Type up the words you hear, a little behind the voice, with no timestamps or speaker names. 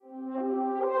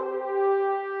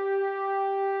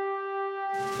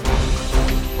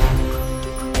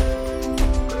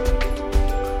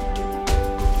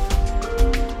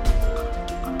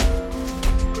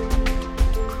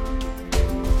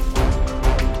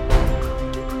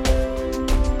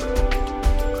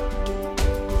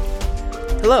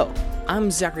Hello, I'm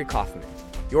Zachary Kaufman,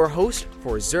 your host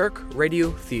for Zurich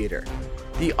Radio Theater.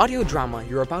 The audio drama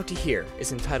you're about to hear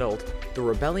is entitled The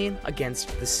Rebellion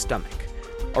Against the Stomach.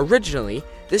 Originally,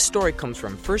 this story comes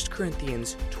from 1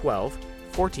 Corinthians 12,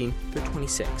 14 through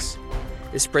 26.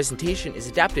 This presentation is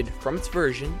adapted from its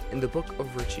version in the Book of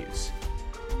Virtues.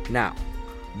 Now,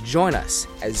 join us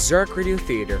as Zurich Radio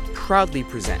Theater proudly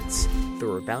presents The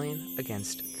Rebellion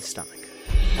Against the Stomach.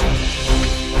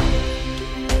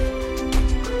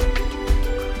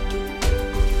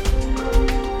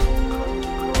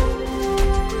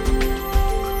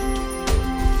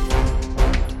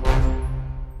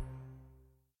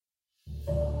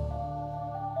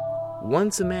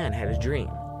 Once a man had a dream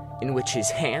in which his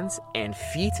hands and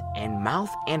feet and mouth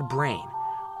and brain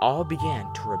all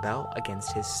began to rebel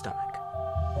against his stomach.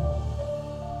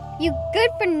 You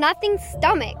good-for-nothing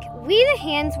stomach. We the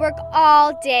hands work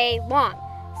all day long,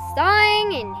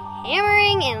 sawing and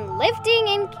hammering and lifting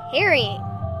and carrying.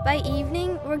 By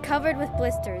evening, we're covered with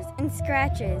blisters and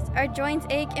scratches. Our joints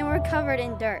ache and we're covered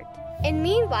in dirt. And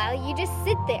meanwhile, you just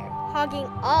sit there, hogging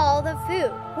all the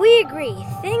food. We agree.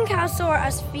 Think how sore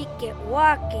us feet get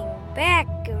walking back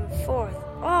and forth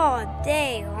all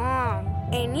day long.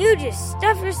 And you just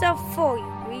stuff yourself full,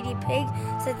 you greedy pig,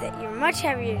 so that you're much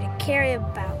heavier to carry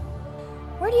about.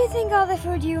 Where do you think all the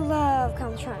food you love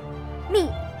comes from? Me,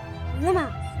 the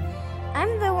mouth.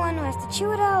 I'm the one who has to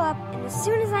chew it all up, and as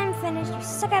soon as I'm finished, you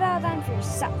suck it all down for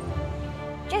yourself.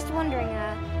 Just wondering,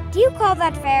 do you call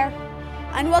that fair?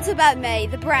 And what about me,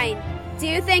 the brain? Do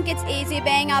you think it's easy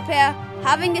being up here,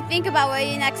 having to think about where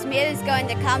your next meal is going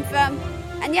to come from?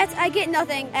 And yet I get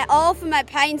nothing at all for my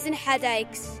pains and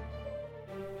headaches.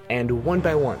 And one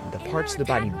by one, the parts of the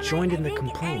body joined in the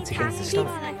complaints against the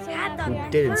stomach, who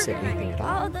didn't say anything at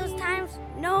all. All those times,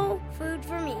 no food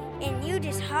for me. And you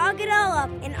just hog it all up,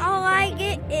 and all I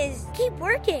get is keep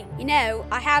working. You know,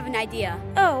 I have an idea.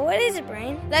 Oh, what is it,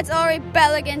 Brain? Let's all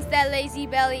rebel against that lazy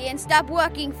belly and stop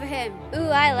working for him. Ooh,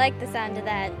 I like the sound of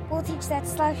that. We'll teach that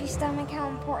slouchy stomach how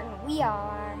important we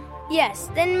are. Yes,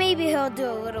 then maybe he'll do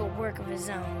a little work of his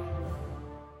own.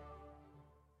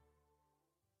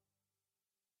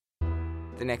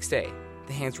 The next day,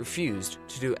 the hands refused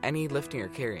to do any lifting or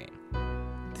carrying.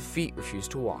 The feet refused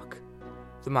to walk.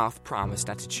 The mouth promised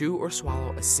not to chew or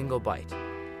swallow a single bite,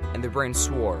 and the brain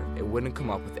swore it wouldn't come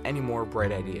up with any more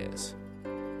bright ideas.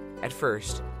 At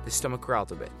first, the stomach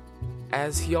growled a bit,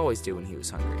 as he always did when he was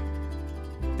hungry.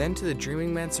 Then, to the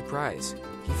dreaming man's surprise,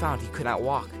 he found he could not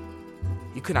walk.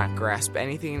 He could not grasp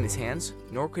anything in his hands,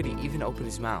 nor could he even open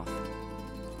his mouth.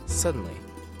 Suddenly,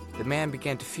 the man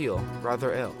began to feel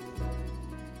rather ill.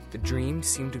 The dream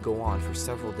seemed to go on for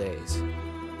several days.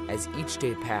 As each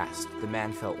day passed, the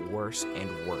man felt worse and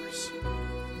worse.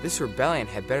 This rebellion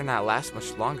had better not last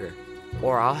much longer,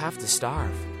 or I'll have to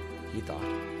starve, he thought.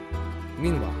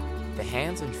 Meanwhile, the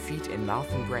hands and feet and mouth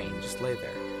and brain just lay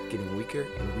there, getting weaker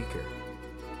and weaker.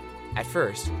 At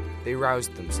first, they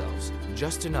roused themselves,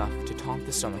 just enough to taunt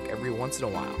the stomach every once in a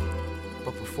while,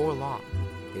 but before long,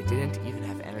 they didn't even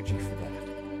have energy for that.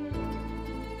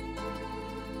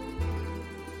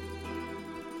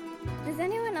 Does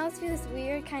anyone else feel this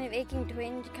weird kind of aching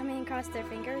twinge coming across their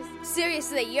fingers?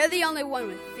 Seriously, you're the only one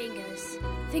with fingers.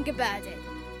 Think about it.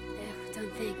 Ugh,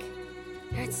 don't think.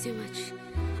 It hurts too much.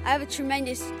 I have a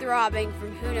tremendous throbbing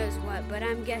from who knows what, but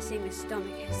I'm guessing the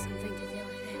stomach has something to do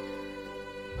with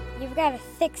it. You've got a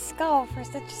thick skull for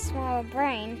such a small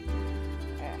brain.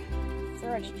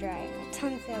 Throat's dry, and my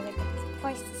tongue feels like it's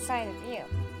twice the size of you.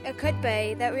 It could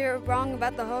be that we were wrong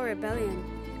about the whole rebellion.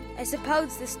 I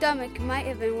suppose the stomach might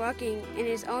have been working in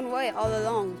his own way all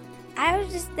along. I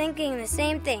was just thinking the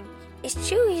same thing. It's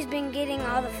true he's been getting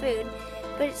all the food,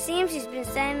 but it seems he's been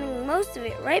sending most of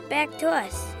it right back to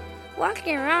us.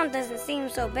 Walking around doesn't seem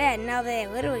so bad now that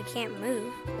I literally can't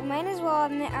move. We might as well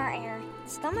admit our error.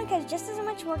 The stomach has just as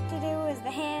much work to do as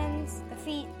the hands, the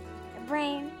feet, the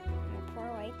brain, and the poor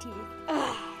white teeth.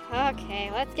 Ugh, okay,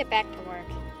 let's get back to work.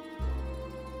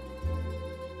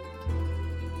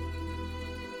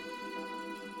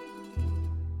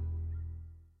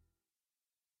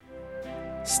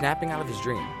 Snapping out of his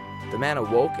dream, the man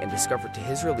awoke and discovered to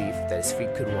his relief that his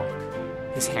feet could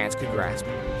walk, his hands could grasp,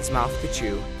 his mouth could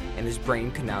chew, and his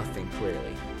brain could now think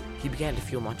clearly. He began to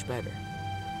feel much better.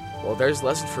 Well, there's a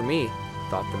lesson for me,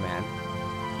 thought the man.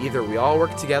 Either we all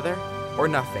work together, or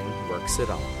nothing works at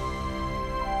all.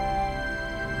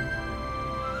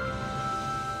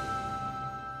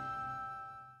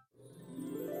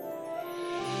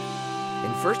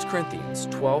 In 1 Corinthians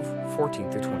 12,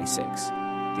 14 through 26,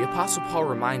 the Apostle Paul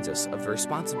reminds us of the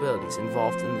responsibilities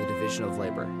involved in the division of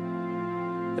labor.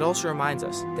 It also reminds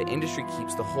us that industry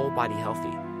keeps the whole body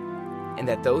healthy. and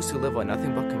that those who live on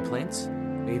nothing but complaints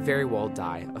may very well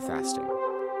die of fasting.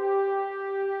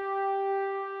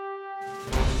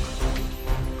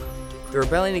 The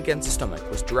Rebellion Against the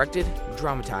Stomach was directed,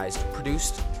 dramatized,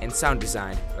 produced, and sound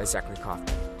designed by Zachary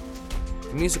Kaufman.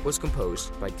 The music was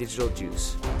composed by Digital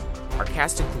Juice. Our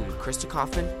cast included Krista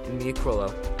Kaufman and Mia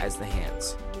Crillo as the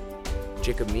hands,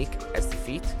 Jacob Meek as the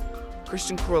feet,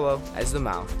 Christian Crillo as the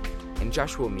mouth, and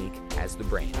Joshua Meek as the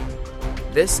brain.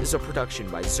 This is a production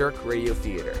by Zerk Radio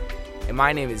Theater, and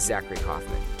my name is Zachary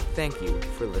Kaufman. Thank you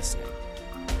for listening.